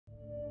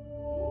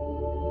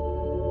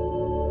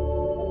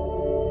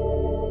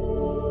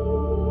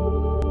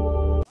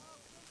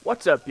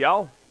What's up,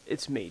 y'all?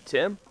 It's me,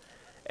 Tim,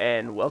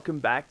 and welcome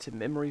back to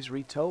Memories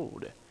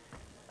Retold.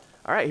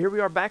 Alright, here we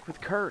are back with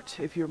Kurt.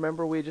 If you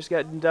remember, we had just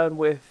gotten done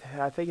with,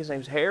 I think his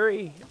name's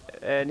Harry,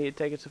 and he had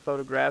taken some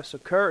photographs. So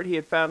Kurt, he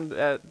had found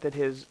that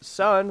his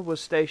son was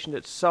stationed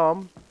at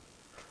Somme.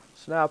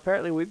 So now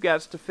apparently we've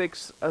got to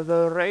fix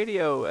the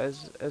radio,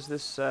 as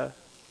this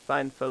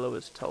fine fellow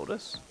has told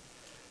us.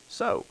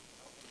 So,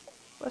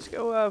 let's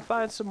go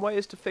find some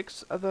ways to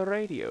fix the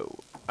radio.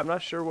 I'm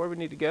not sure where we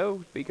need to go,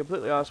 to be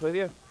completely honest with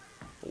you.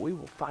 But we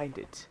will find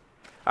it.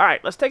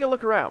 Alright, let's take a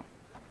look around.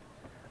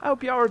 I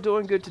hope y'all are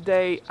doing good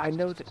today. I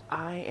know that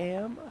I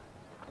am.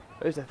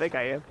 At least I think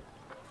I am.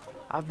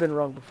 I've been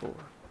wrong before.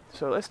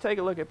 So let's take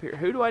a look up here.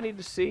 Who do I need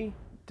to see?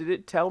 Did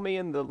it tell me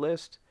in the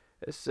list?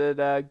 It said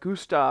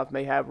Gustav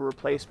may have a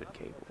replacement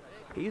cable.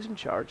 He's in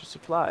charge of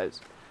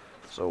supplies.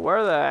 So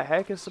where the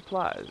heck is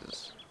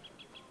supplies?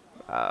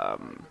 I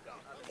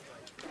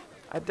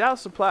doubt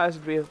supplies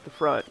would be at the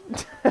front.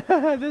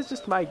 This is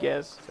just my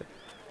guess.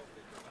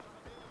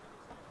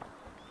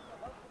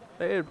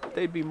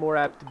 They'd be more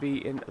apt to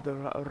be in the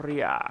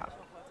rear.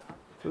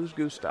 Who's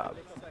Gustav?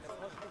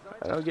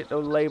 I don't get no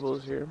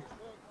labels here.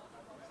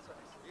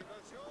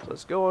 So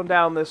let's go on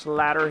down this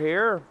ladder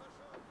here.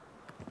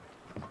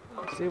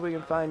 See if we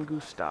can find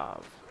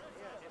Gustav.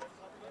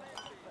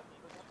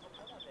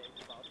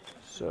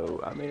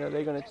 So, I mean, are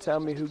they going to tell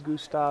me who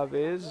Gustav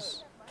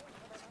is?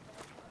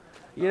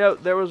 You know,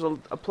 there was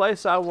a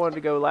place I wanted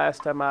to go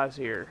last time I was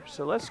here.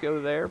 So let's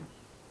go there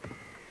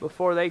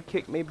before they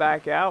kick me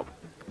back out.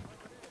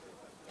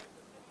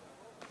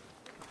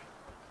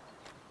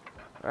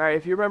 Alright,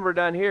 if you remember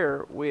down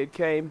here, we had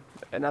came,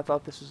 and I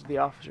thought this was the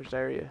officer's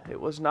area.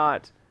 It was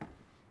not.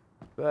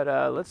 But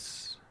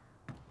let's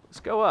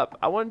go up.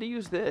 I wanted to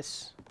use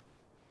this.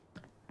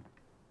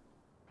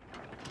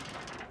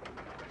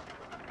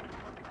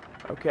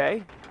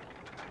 Okay.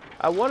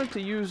 I wanted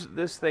to use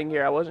this thing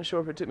here. I wasn't sure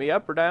if it took me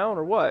up or down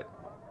or what.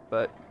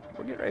 But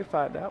we're getting ready to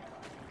find out.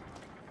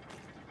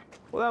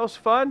 Well, that was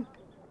fun.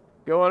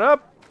 Going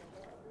up.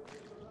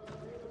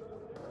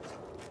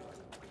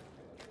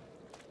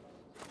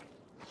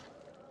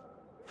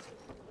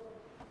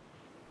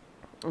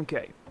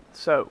 Okay,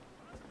 so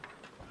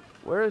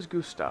where is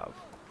Gustav?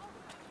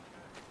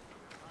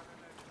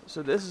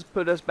 So this has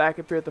put us back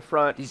up here at the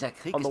front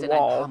on the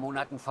wall.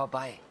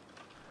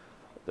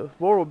 The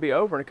war will be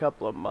over in a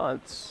couple of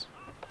months.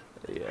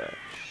 Yeah,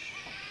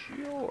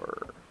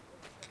 sure.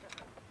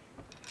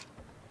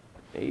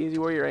 Easy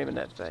where you're aiming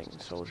that thing,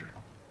 soldier.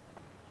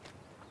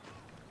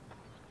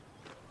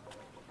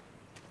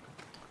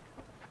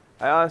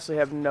 I honestly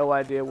have no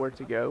idea where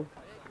to go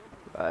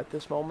at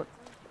this moment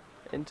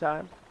in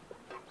time.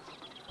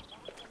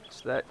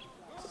 So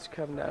that's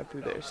coming down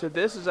through there. So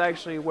this is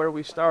actually where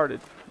we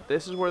started.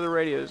 This is where the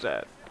radio's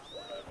at.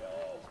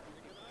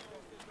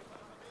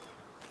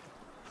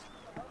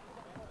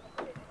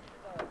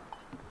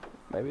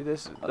 Maybe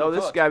this is... Oh,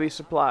 this has got to be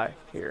supply.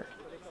 Here.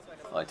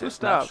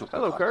 Gustav.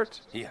 Hello,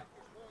 Kurt.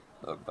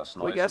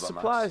 We got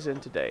supplies in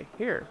today.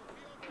 Here.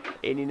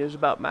 Any news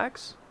about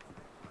Max?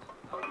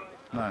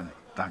 Nein,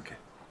 danke.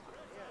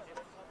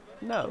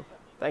 No,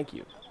 thank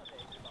you.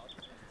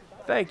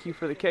 Thank you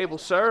for the cable,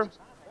 sir.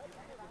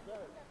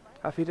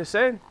 Auf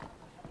Wiedersehen.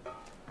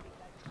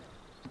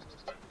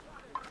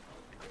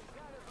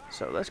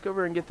 So let's go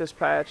over and get this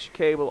patch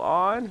cable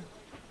on.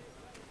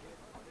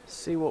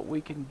 See what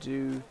we can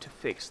do to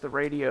fix the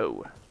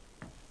radio.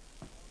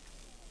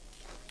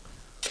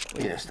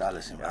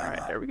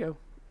 Alright, there we go.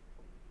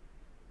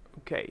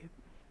 Okay.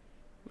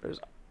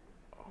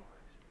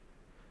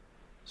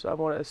 So I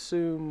want to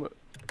assume...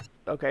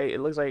 Okay,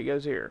 it looks like it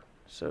goes here.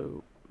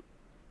 So...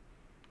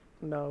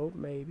 No,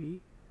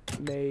 maybe.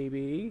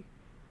 Maybe.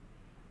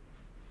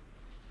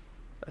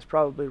 That's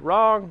probably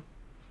wrong.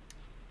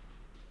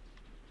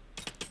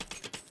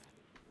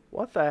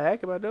 What the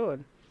heck am I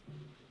doing?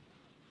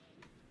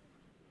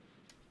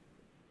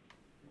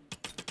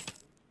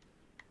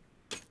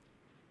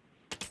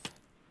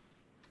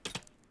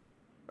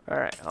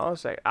 Alright, hold on a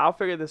sec. I'll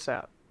figure this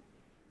out.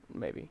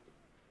 Maybe.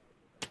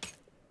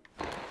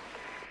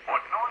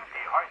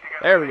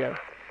 There we go.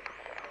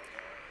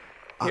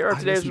 Here are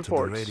today's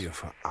reports. I listened to the radio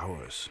for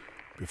hours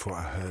before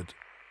I heard...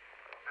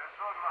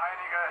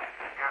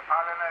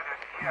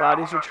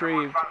 Bodies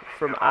retrieved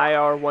from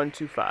IR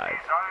 125.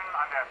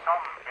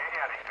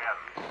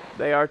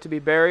 They are to be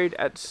buried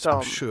at Somme.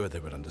 I'm sure they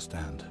would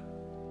understand.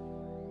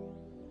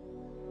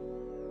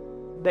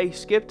 They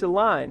skipped a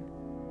line.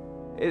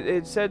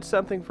 It said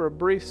something for a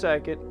brief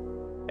second,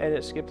 and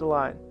it skipped a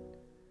line.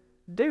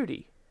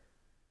 Duty.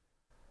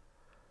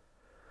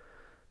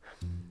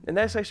 And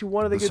that's actually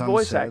one of the good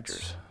voice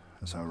actors.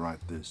 As I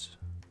write this,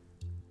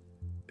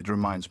 it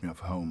reminds me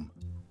of home,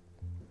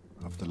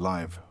 of the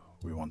life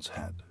we once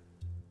had.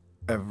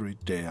 Every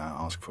day I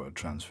ask for a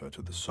transfer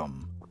to the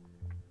Somme,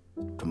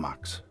 to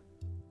Max.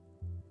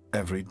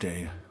 Every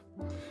day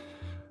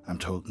I'm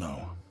told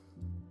no.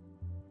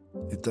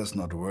 It does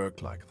not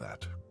work like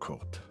that,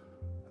 Kurt,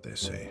 they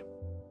say.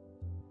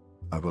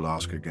 I will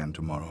ask again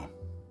tomorrow.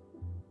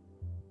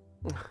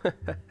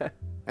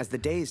 As the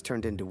days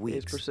turned into He's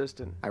weeks,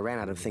 persistent. I ran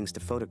out of things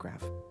to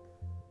photograph.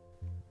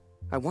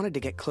 I wanted to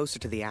get closer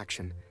to the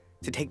action,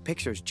 to take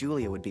pictures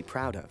Julia would be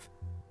proud of.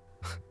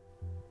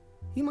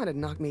 You might have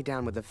knocked me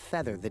down with a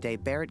feather the day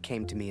Barrett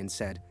came to me and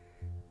said,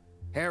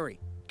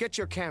 "Harry, get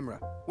your camera.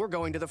 We're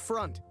going to the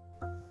front."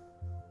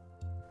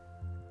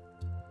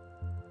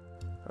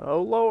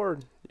 Oh,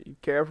 Lord. You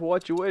careful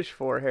what you wish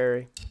for,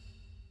 Harry.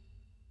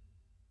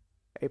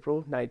 April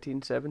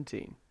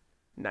 1917.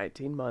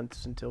 19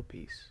 months until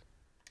peace.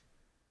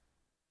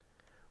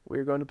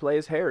 We're going to play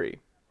as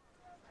Harry.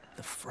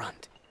 The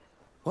front.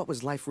 What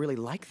was life really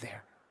like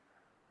there?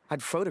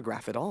 I'd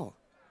photograph it all.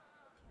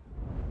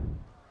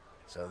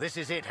 So this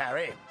is it,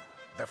 Harry.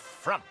 The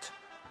front.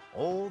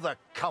 All the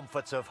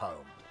comforts of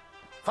home.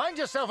 Find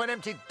yourself an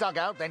empty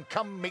dugout, then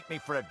come meet me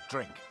for a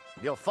drink.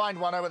 You'll find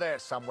one over there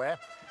somewhere.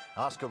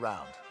 Ask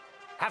around.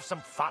 Have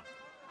some fun.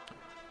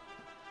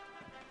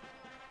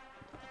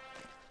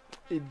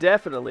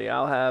 Definitely,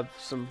 I'll have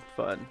some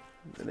fun.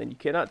 And then you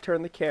cannot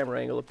turn the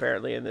camera angle,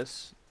 apparently, in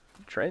this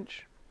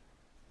trench.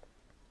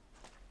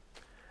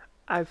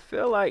 I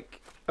feel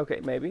like...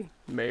 Okay, maybe.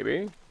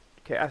 Maybe.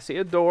 Okay, I see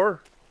a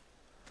door.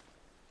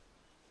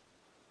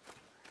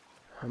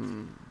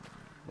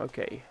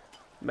 Okay.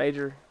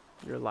 Major,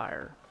 you're a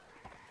liar.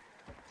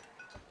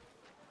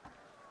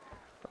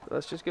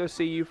 Let's just go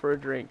see you for a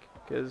drink,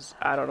 because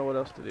I don't know what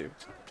else to do.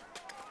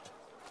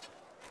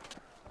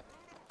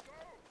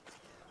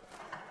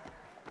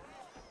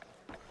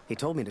 He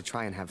told me to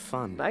try and have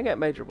fun, I got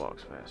Major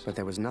walks fast. but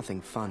there was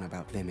nothing fun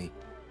about Vimy.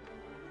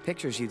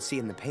 Pictures you'd see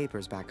in the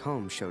papers back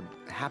home showed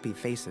happy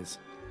faces,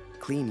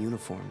 clean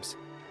uniforms.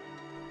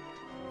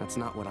 That's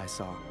not what I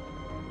saw.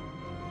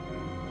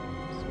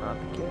 It's not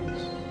the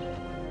case.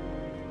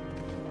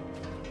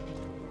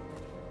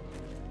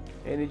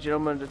 Any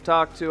gentleman to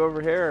talk to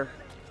over here?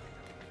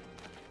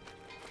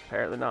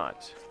 Apparently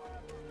not.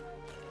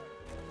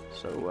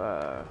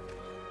 So,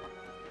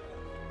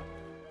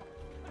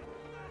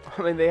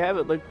 I mean, they have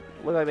it look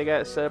like they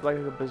got it set up like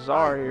a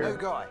bazaar Hey, here. new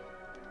guy,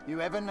 you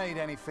ever need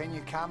anything,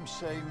 you come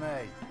see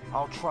me.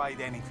 I'll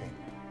trade anything.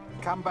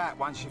 Come back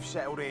once you've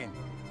settled in.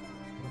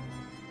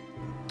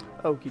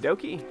 Okie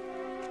dokie.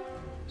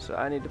 So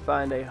I need to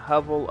find a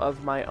hovel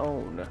of my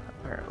own,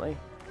 apparently.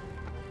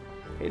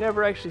 He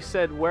never actually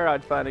said where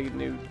I'd find a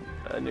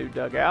new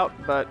dugout,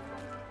 but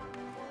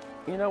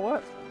you know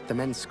what? The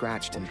men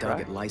scratched and I'll dug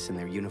try. at lice in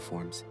their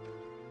uniforms,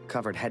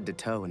 covered head to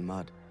toe in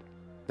mud.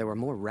 There were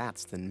more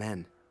rats than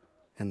men,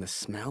 and the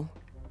smell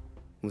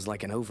was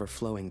like an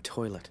overflowing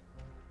toilet.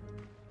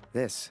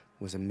 This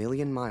was a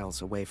million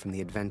miles away from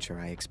the adventure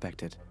I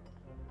expected.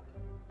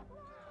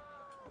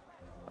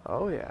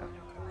 Oh yeah.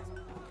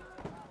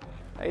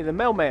 Hey, the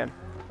mailman.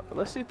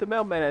 Let's see if the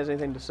mailman has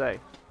anything to say.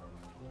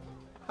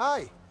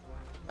 Hey,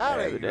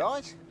 Harry, we did.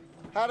 right?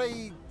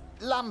 Harry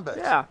Lambert.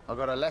 Yeah. I've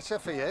got a letter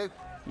for you.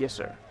 Yes,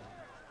 sir.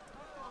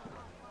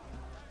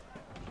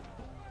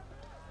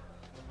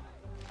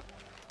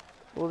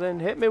 Well, then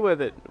hit me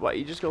with it. What,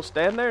 you just gonna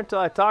stand there until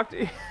I talk to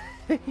you?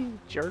 You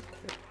jerk.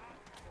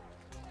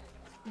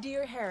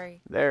 Dear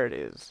Harry, There it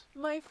is.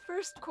 my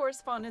first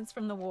correspondence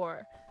from the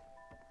war.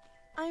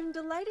 I'm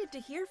delighted to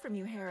hear from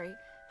you, Harry,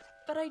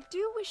 but I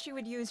do wish you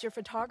would use your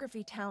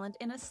photography talent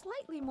in a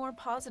slightly more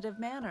positive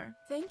manner.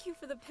 Thank you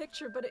for the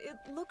picture, but it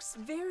looks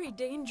very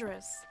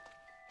dangerous.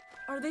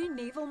 Are they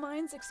naval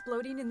mines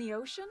exploding in the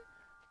ocean?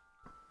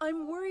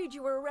 I'm worried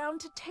you were around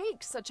to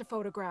take such a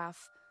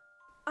photograph.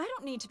 I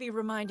don't need to be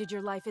reminded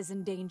your life is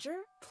in danger.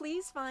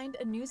 Please find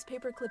a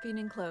newspaper clipping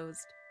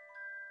enclosed.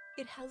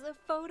 It has a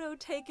photo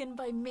taken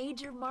by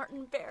Major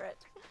Martin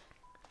Barrett.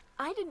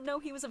 I didn't know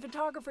he was a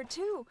photographer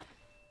too.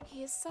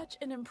 He is such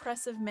an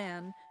impressive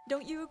man.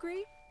 Don't you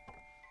agree?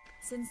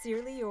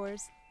 Sincerely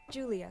yours,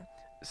 Julia.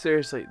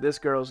 Seriously, this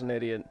girl's an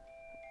idiot.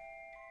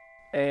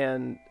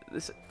 And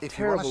this If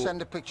terrible. you want to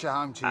send a picture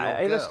home to your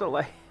I just don't girl,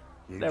 like.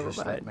 you Never just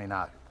mind. let me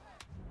know.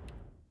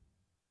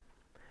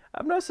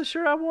 I'm not so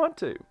sure I want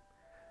to.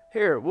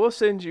 Here, we'll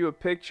send you a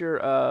picture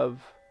of.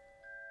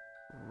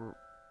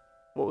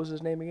 What was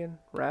his name again?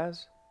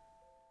 Raz?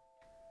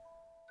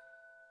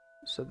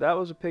 So that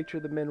was a picture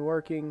of the men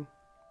working.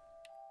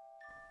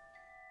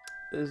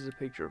 This is a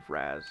picture of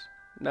Raz.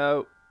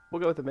 No,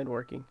 we'll go with the men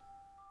working.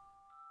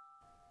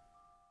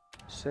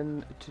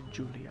 Send it to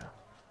Julia.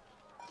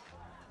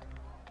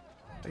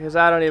 Because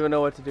I don't even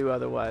know what to do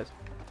otherwise.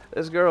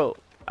 This girl,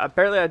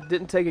 apparently I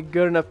didn't take a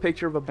good enough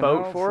picture of a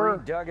boat No for her.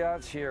 free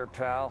dugouts here,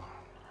 pal.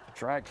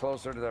 Try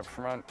closer to the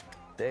front.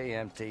 They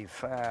empty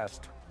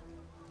fast.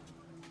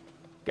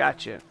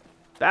 Gotcha.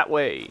 That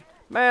way.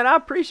 Man, I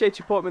appreciate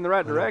you pointing me in the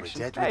right We'll all be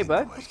direction. dead Hey, within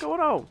bud, a what's week.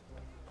 going on?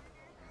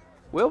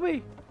 Will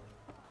be?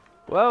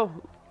 Well,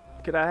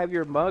 can I have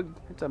your mug?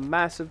 It's a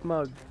massive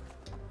mug.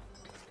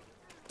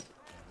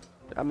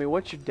 I mean,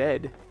 once you're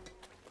dead,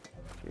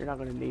 you're not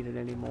going to need it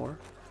anymore.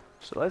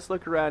 So let's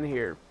look around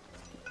here.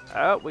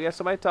 Oh, we got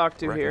somebody to talk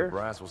to Reckon here.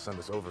 Brass will send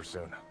us over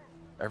soon.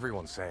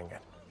 Everyone's saying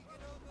it.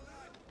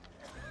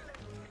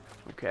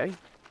 Okay.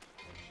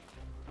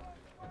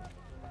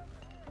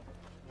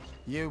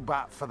 You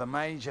bat for the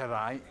major,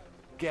 right?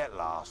 Get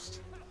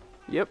lost.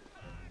 Yep.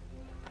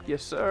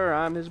 Yes, sir.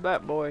 I'm his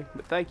bat boy.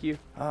 But thank you.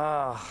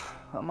 Ah,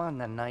 I'm on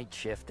the night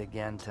shift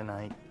again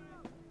tonight.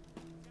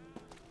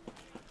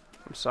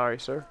 I'm sorry,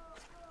 sir.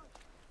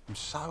 I'm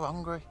so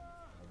hungry.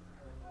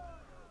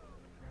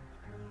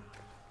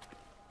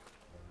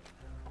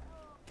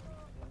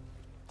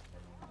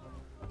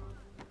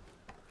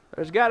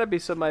 There's got to be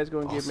somebody who's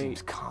going to All give me...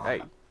 seems calm.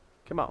 Hey,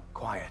 come on.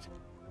 Quiet.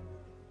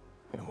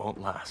 It won't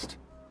last.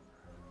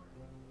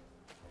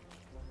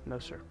 No,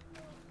 sir.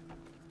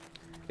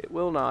 It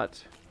will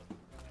not.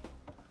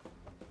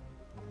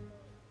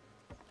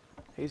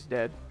 He's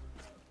dead.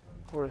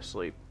 Or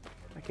asleep.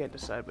 I can't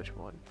decide which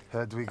one.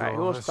 Heard we go Alright,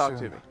 who over wants to talk to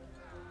soon. me?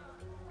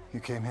 You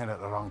came here at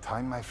the wrong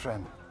time, my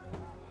friend.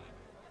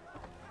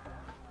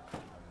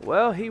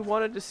 Well, he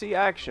wanted to see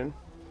action.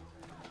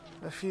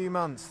 A few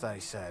months, they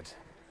said.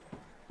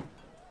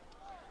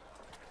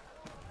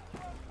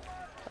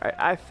 Alright,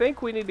 I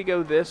think we need to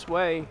go this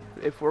way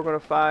if we're going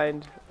to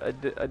find a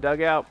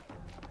dugout.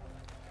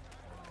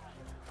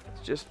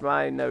 It's just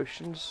my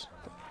notions.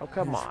 Oh,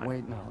 come This on.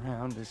 waiting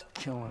around is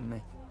killing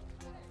me.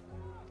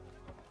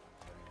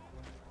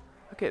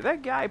 Okay,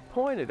 that guy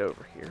pointed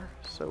over here.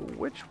 So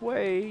which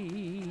way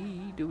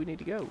do we need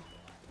to go?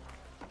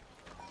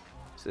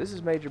 So this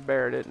is Major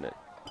Barrett, isn't it?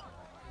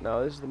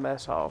 No, this is the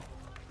mess hall.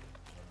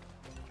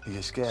 Are you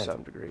To scared?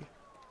 some degree.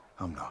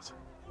 I'm not.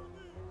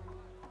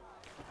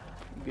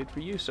 Good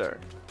for you, sir.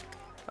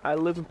 I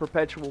live in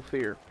perpetual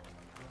fear.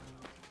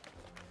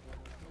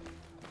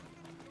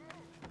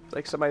 It's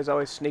like somebody's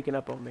always sneaking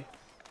up on me.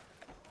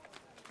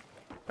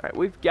 Alright,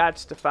 we've got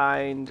to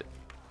find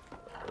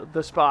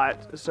the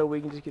spot so we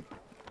can just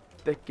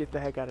get the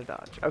heck out of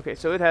Dodge. Okay,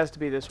 so it has to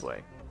be this way.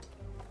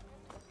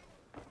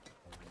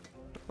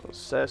 Little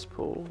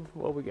cesspool.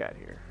 What we got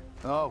here?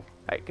 Oh,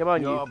 Hey, come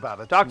on, you're you.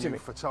 Barrett's Talk to new me.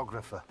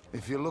 photographer.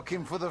 If you're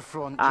looking for the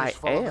front, I just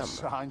follow am. the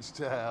signs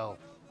to hell.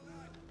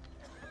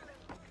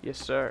 Yes,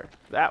 sir.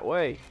 That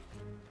way.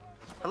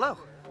 Hello.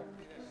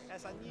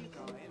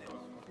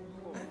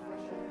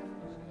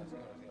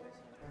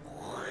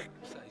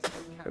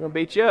 They're gonna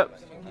beat you up.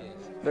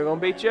 They're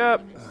gonna beat you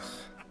up.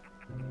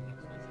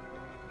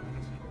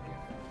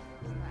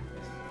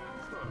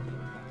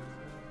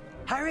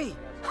 Harry!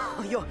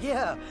 Oh, you're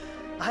here.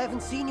 I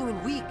haven't seen you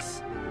in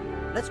weeks.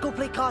 Let's go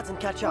play cards and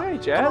catch up. Hey,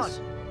 Come Jazz.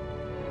 on.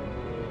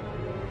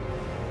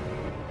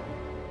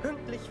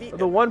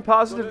 The one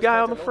positive guy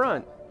on the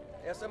front.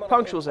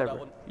 Punctual as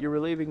ever. You're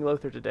relieving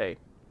Lothar today.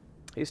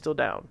 He's still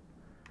down.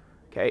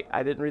 Okay,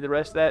 I didn't read the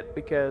rest of that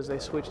because they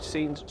switched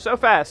scenes so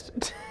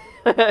fast.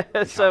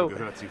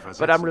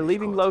 But I'm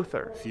relieving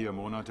Lothar.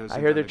 I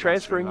hear they're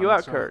transferring you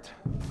out, Kurt.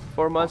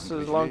 4 months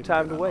is a long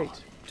time to wait.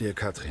 Dear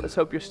Katrin, Let's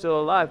hope you're still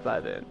alive by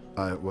then.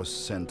 I was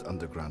sent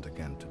underground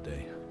again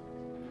today.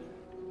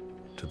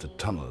 To the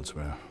tunnels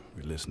where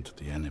we listened to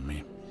the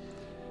enemy.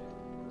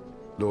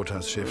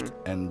 Lothar's shift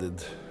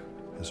ended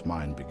as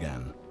mine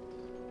began.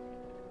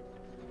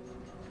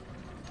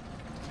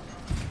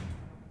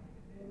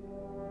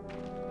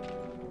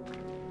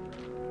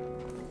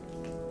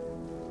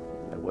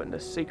 There wasn't a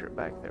secret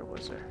back there,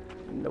 was there?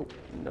 Nope,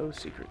 no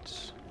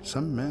secrets.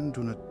 Some men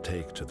do not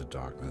take to the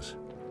darkness.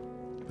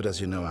 But as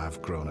you know, I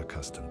have grown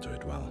accustomed to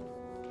it well.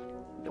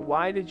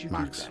 Why did you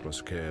Max do that? was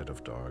scared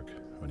of dark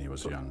when he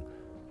was young.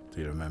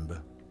 Do you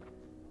remember?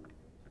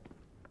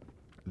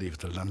 Leave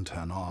the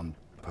lantern on,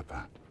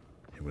 Papa,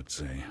 he would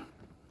say.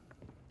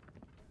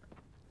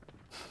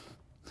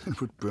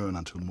 It would burn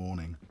until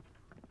morning.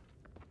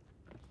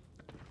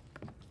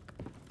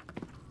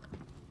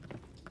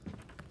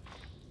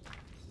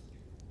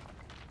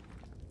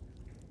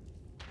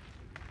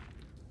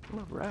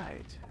 All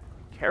right.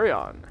 Carry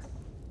on.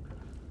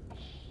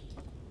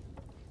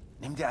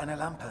 Nimm dir eine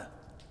Lampe.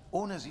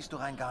 Ohne siehst du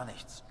rein gar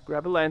nichts.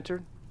 Grab a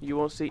lantern. You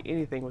won't see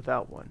anything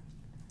without one.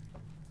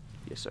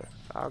 Yes, sir.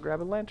 I'll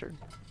grab a lantern.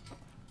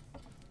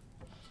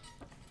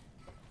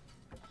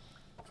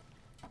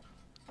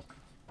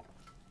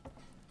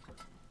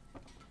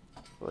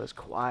 Well, it's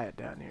quiet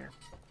down here.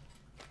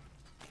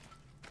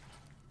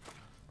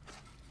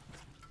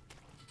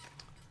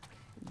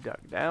 Duck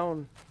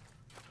down.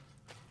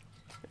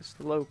 It's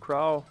the low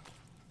crawl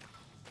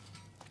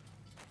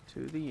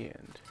to the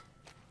end.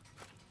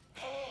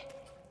 Hey,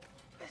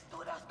 bist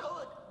du das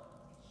gut?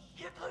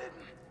 Hier drüben.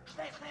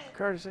 Schnell, schnell.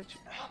 Curtis, that you?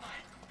 Hör mal.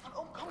 Von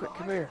oben kommen Quick,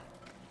 come Geräusche. here.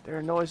 There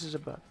are noises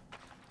above.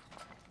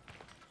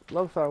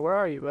 Lothar, where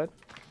are you, bud?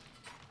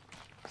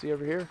 Is he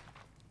over here?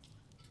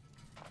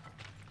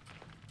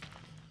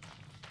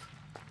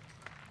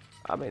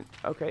 I mean,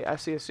 okay, I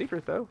see a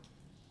secret, though.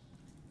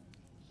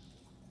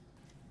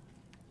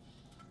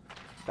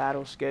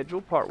 Battle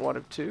schedule, part 1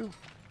 of 2.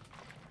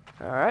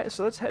 Alright,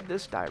 so let's head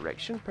this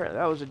direction. Apparently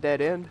that was a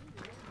dead end.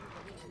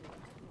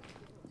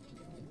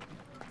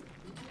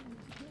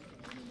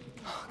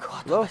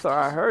 Lothar,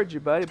 I heard you,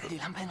 buddy. But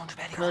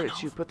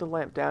Curtis, you put the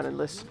lamp down and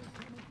listen.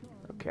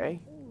 Okay.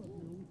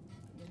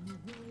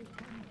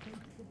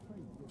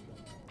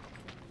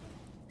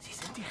 Sie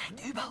sind direkt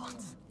über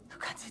uns. Du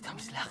kannst die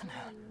Tommys lachen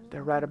hören.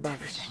 They're right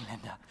above us.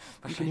 Engländer.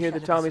 You can hear the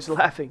Tommies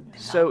laughing.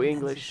 So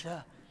English.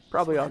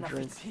 Probably on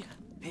drink.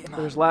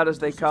 They're as loud as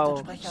they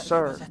call,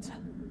 sir.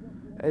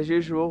 As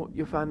usual,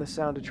 you'll find the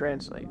sound to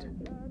translate.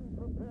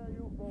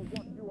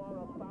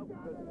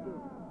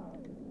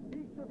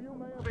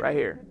 Right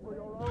here.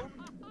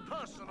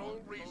 Personal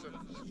reasons.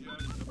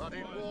 But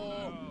in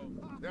war,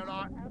 there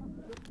are...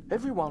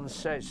 Everyone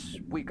says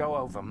we go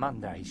over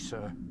Monday,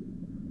 sir.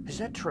 Is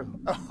that true?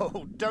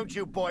 Oh, don't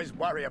you boys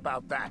worry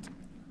about that.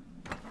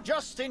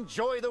 Just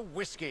enjoy the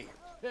whiskey.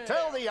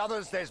 Tell the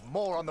others there's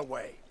more on the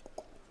way.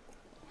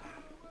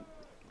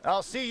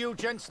 I'll see you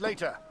gents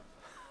later.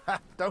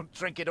 Don't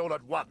drink it all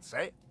at once,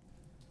 eh?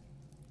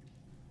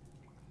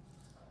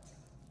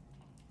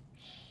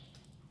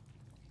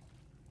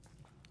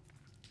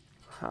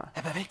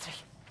 Bewegt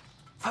sich.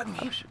 Folgen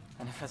mir.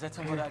 Eine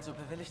Versetzung wurde also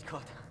bewilligt,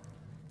 Kurt.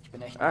 Ich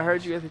bin echt... I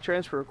heard you get the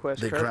transfer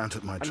request, They Kurt.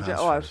 granted my transfer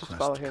I was supposed to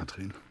follow request,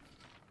 him. Catherine.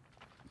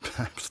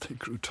 Perhaps they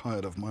grew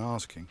tired of my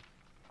asking.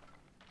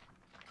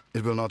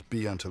 It will not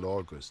be until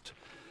August,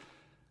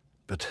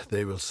 but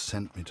they will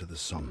send me to the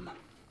Somme,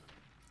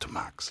 to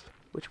Max.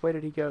 Which way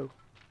did he go?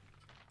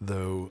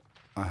 Though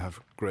I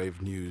have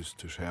grave news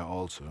to share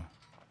also.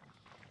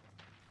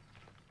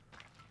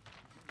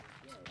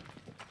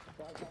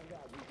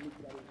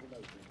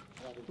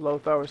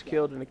 Lothar was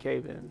killed in a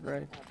cave-in,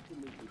 right?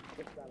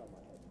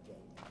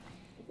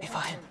 Wir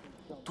fahren.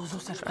 Du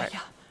suchst den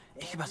Sprecher.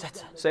 Ich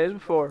übersetze. Say as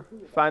before.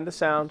 Find the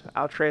sound.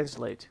 I'll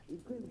translate.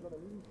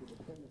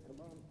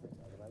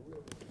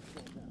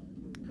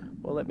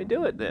 Well, let me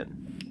do it then.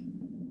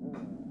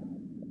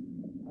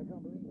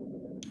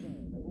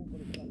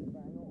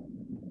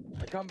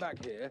 I come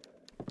back here,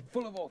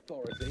 full of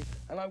authority,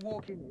 and I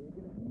walk in here,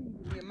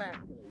 give me a map.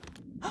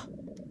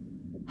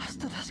 Hast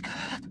du das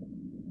gehört?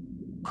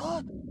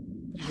 Kurt,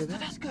 hast du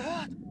das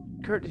gehört?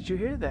 Kurt, did you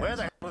hear that? Where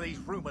the hell do these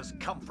rumors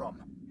come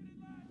from?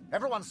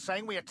 Everyone's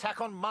saying we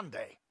attack on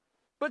Monday.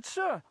 But,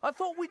 sir, I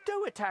thought we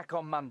do attack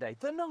on Monday,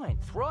 the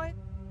 9th, right?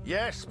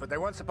 Yes, but they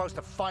weren't supposed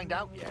to find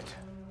out yet.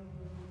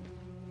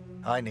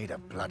 I need a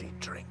bloody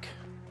drink.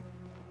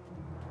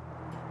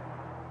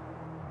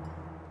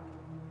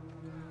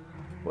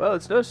 Well,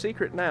 it's no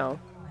secret now.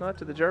 Not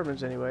to the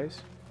Germans,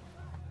 anyways.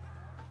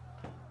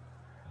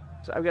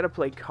 So I've got to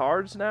play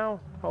cards now?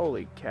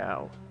 Holy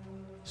cow.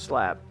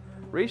 Slap.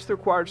 Reach the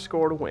required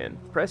score to win.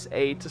 Press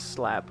A to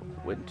slap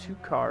when two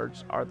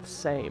cards are the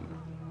same.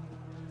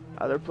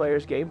 Other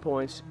players gain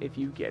points if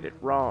you get it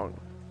wrong.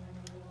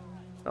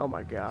 Oh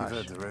my gosh.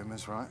 You've heard the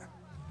rumours, right?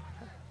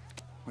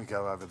 We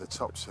go over the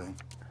top soon.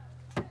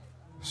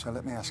 So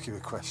let me ask you a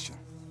question.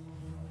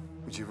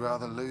 Would you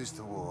rather lose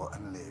the war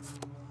and live,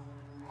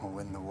 or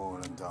win the war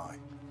and die?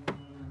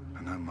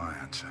 I know my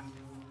answer.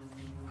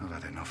 I've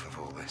had enough of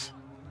all this.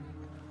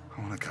 I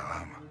want to go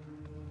home.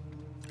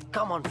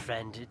 Come on,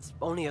 friend. It's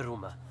only a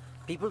rumor.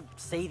 People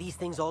say these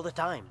things all the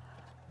time.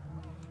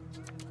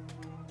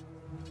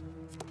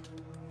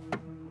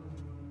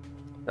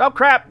 Oh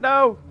crap,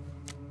 no!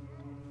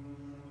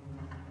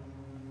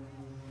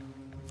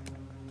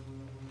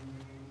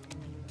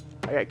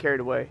 I got carried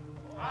away.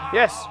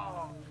 Yes!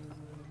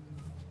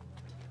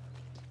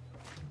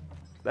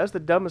 That's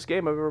the dumbest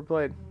game I've ever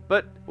played.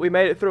 But we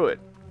made it through it.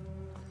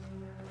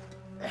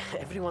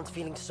 Everyone's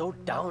feeling so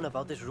down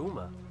about this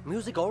rumor.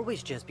 Music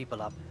always cheers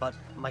people up, but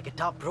my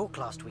guitar broke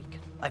last week.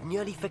 I've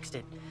nearly fixed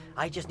it.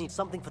 I just need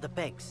something for the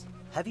pegs.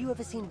 Have you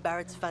ever seen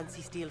Barrett's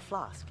fancy steel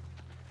flask?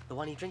 The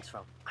one he drinks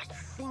from? I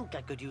think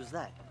I could use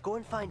that. Go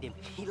and find him.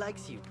 He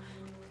likes you.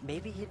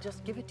 Maybe he'd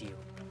just give it to you.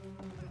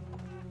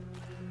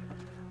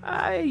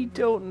 I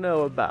don't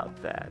know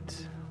about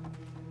that.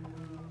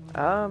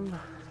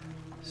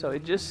 So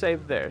it just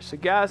saved there. So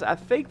guys, I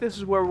think this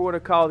is where we're going to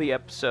call the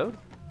episode.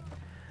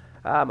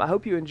 I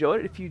hope you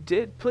enjoyed it. If you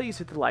did, please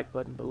hit the like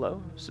button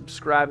below.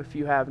 Subscribe if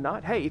you have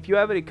not. Hey, if you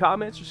have any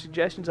comments or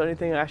suggestions on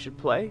anything I should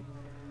play,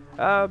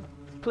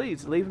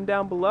 please leave them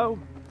down below.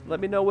 Let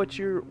me know what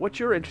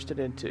you're interested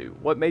into.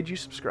 What made you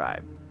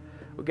subscribe?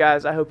 Well,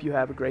 guys, I hope you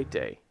have a great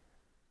day.